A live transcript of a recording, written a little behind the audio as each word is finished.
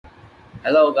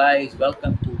Hello guys,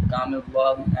 welcome to Kamil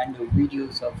Vlog and the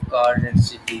videos of cars and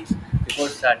cities. Before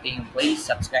starting, please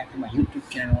subscribe to my YouTube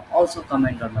channel. Also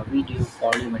comment on my video,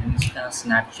 follow me on Insta,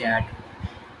 Snapchat,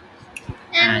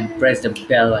 and and press the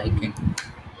bell icon.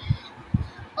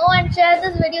 and share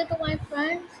this video to my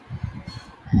friends.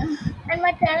 And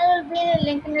my channel will be in a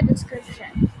link in the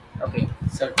description. Okay,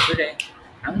 so today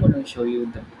I'm going to show you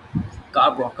the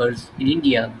car brokers in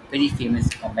India, very famous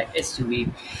compact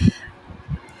SUV,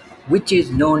 which is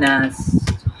known as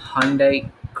Hyundai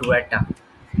Creta.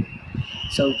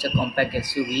 So it's a compact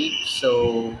SUV.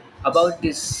 So about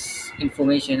this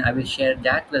information, I will share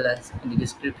that well as in the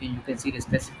description. You can see the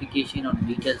specification or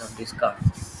details of this car.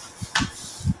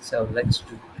 So let's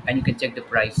do, and you can check the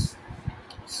price.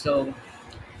 So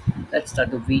let's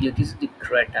start the video. This is the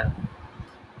Creta.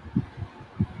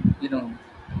 You know,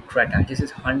 Creta. This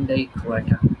is Hyundai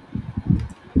Creta.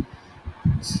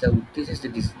 So this is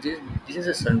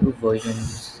a sunroof version.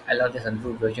 I love the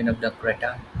sunroof version of the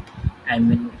Creta.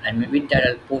 And with that,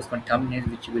 I'll post my thumbnail,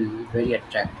 which will very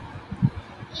attract.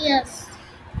 Yes.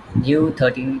 New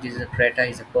 13, this is a Creta,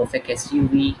 is a perfect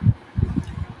SUV.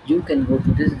 You can go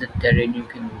to this is the terrain you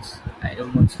can use. I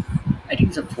don't know. I think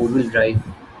it's a four-wheel drive,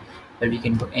 but you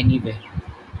can go anywhere.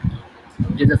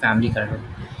 It is a family car.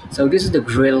 So this is the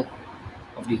grill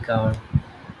of the car.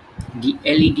 The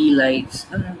LED lights.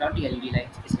 No, no, not the LED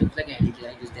lights. It looks like a LED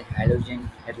light. This is the halogen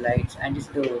headlights, and this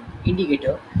is the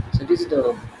indicator. So this is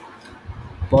the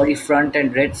body front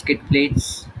and red skid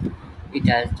plates. It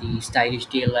has the stylish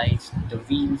tail lights, the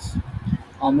wheels.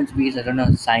 Almond wheels are on a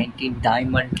 19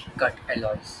 diamond cut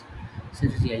alloys. So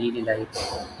this is the LED lights.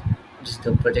 This is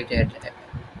the projected head.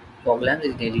 Fog lamp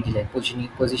is the LED light,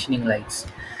 positioning lights.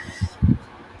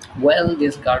 Well,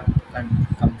 this car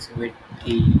comes with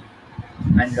the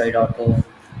Android Auto,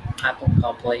 Apple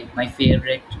CarPlay, my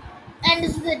favorite. And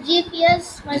this is the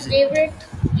GPS, my This is favorite.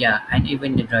 yeah, and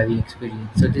even the driving experience.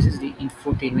 So this is the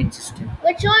infotainment system.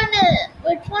 Which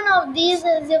one of these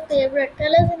is your favorite?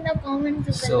 Tell us in the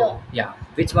comments So below. yeah,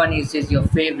 which one is your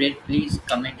favorite? Please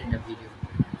comment in the video.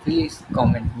 Please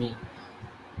comment me.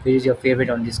 Which is your favorite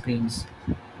on the screens?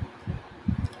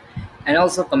 And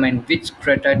also comment which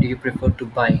Creta do you prefer to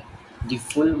buy? The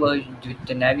full version with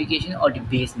the navigation or the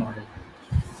base model?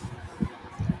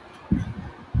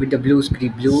 With the blue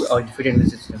screen, blue or the fit in the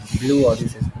system? Blue or the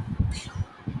system?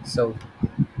 So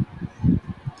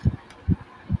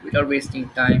without wasting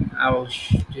time,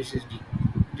 this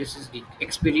is the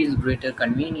experience greater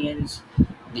convenience.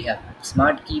 They have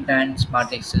smart key band,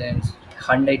 smart excellence.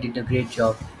 Hyundai did a great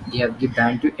job. They have give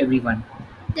band to everyone.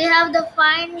 They have the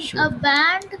find Sure. a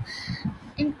band,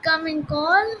 incoming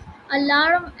call,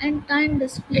 alarm, and time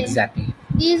display. Exactly.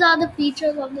 These are the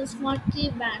features of the smart key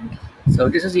band. So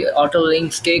this is the auto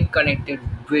link. Stay connected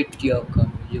with your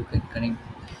you can connect.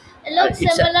 It looks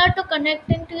It's a similar to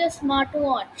connecting to your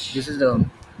smartwatch. this is the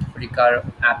car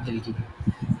app that we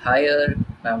higher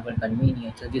comfort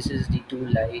convenience. So this is the two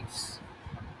lights.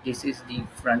 This is the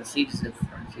front seat. This is the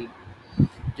front seat.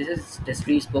 This is the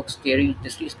three spoke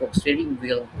steering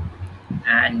wheel,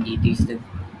 and this is the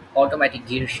automatic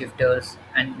gear shifters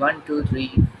and one two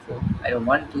three four. I don't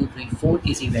 1 2 3 4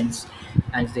 AC vents,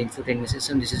 and the infotainment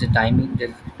system. This is the timing.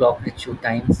 The clock that show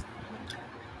times.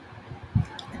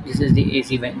 This is the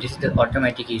AC vent. This is the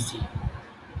automatic AC.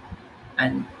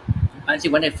 And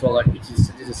actually, one I forgot. This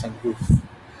is sunroof.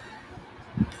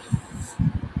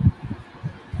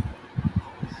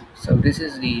 So this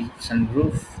is the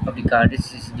sunroof of the car.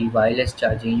 This is the wireless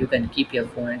charging. You can keep your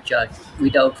phone and charge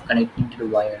without connecting to the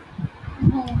wire.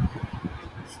 Oh.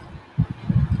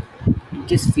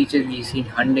 This feature we see in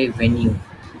Hyundai Venue.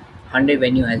 Hyundai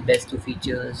Venue has best two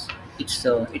features.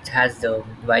 It has the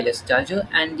wireless charger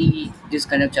and the this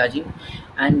kind of charging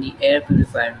and the air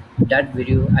purifier. That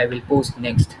video I will post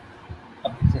next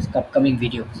of this upcoming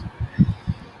videos.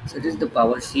 So this is the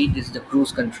power seat. This is the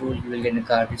cruise control you will get in the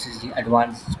car. This is the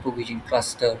advanced provision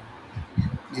cluster.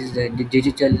 This is the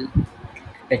digital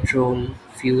petrol,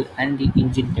 fuel, and the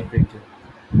engine temperature.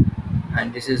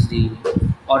 And this is the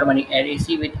automatic air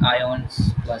AC with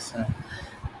ions plus.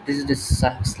 This is the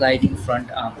sliding front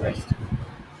armrest,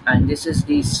 and this is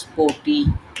the sporty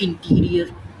interior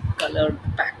color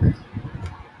pack.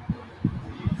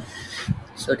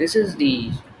 So this is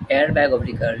the airbag of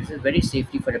the car. This is very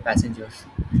safety for the passengers.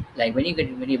 Like when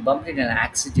you bump in an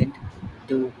accident,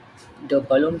 the the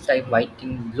balloon type white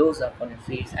thing blows up on your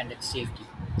face, and it's safety.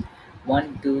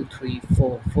 One, two, three,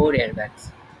 four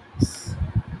airbags.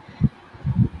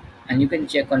 And you can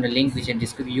check on the link which I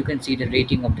described. You can see the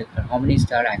rating of the car, how many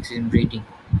star accident rating,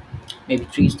 maybe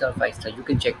 3 star, 5 star. You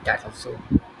can check that also.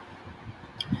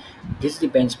 This is the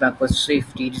benchmark for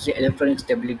safety. This is the electronic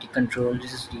stability control.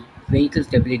 This is the vehicle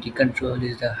stability control.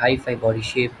 This is the hi-fi body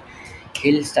shape.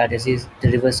 Hill status is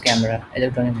the reverse camera,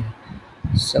 electronic.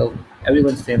 So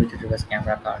everyone's favorite is reverse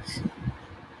camera cars.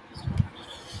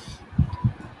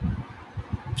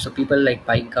 So people like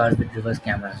buying cars with reverse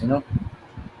cameras.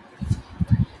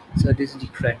 So this is the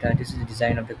Creta. This is the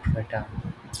design of the Creta.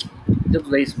 Looks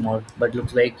very small, but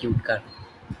looks very cute car.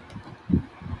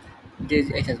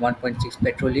 It has 1.6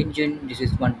 petrol engine. This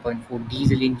is 1.4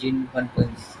 diesel engine.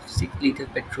 1.6 liter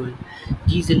petrol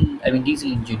diesel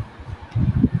engine.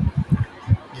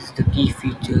 This is the key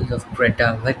features of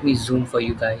Creta. Let me zoom for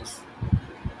you guys,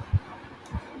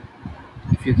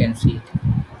 if you can see it.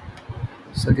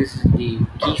 So this is the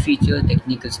key feature,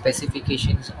 technical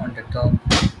specifications on the top,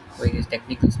 where it is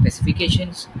technical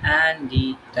specifications and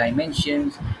the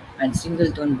dimensions and single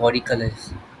tone body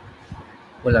colors.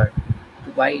 Polar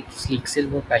white, sleek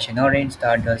silver, passion orange,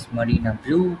 stardust, marina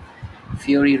blue,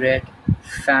 fury red,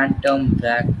 phantom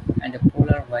black, and a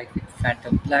polar white with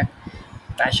phantom black,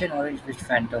 passion orange with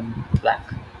phantom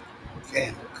black.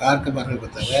 Okay, car के बारे में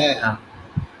बता रहे हैं हाँ.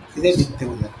 किधर दिखते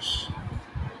हैं उधर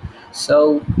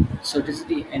So, so this is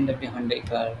the end of the Hyundai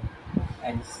car,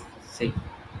 and say.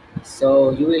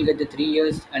 So you will get the 3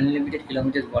 years unlimited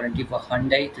kilometers warranty for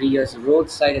Hyundai, 3 years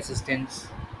roadside assistance,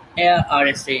 air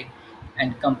RSA,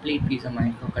 and complete peace of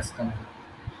mind for customer.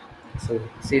 So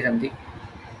say something.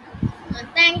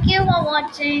 Thank you for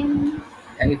watching.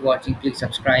 Thank you for watching. Please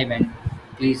subscribe and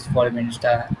please follow me on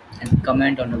Insta and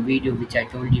comment on the video which I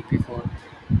told you before,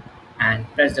 and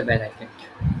press the bell icon.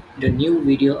 The new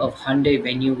video of Hyundai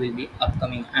venue will be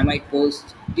upcoming. I might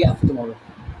post day after tomorrow.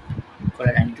 For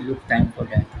that, I need to look time for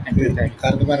that and prepare.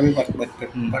 Car के बारे में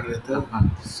पढ़ रहे थे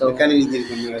So mechanic engineer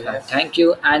बनने वाला है thank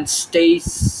you and stay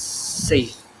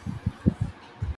safe.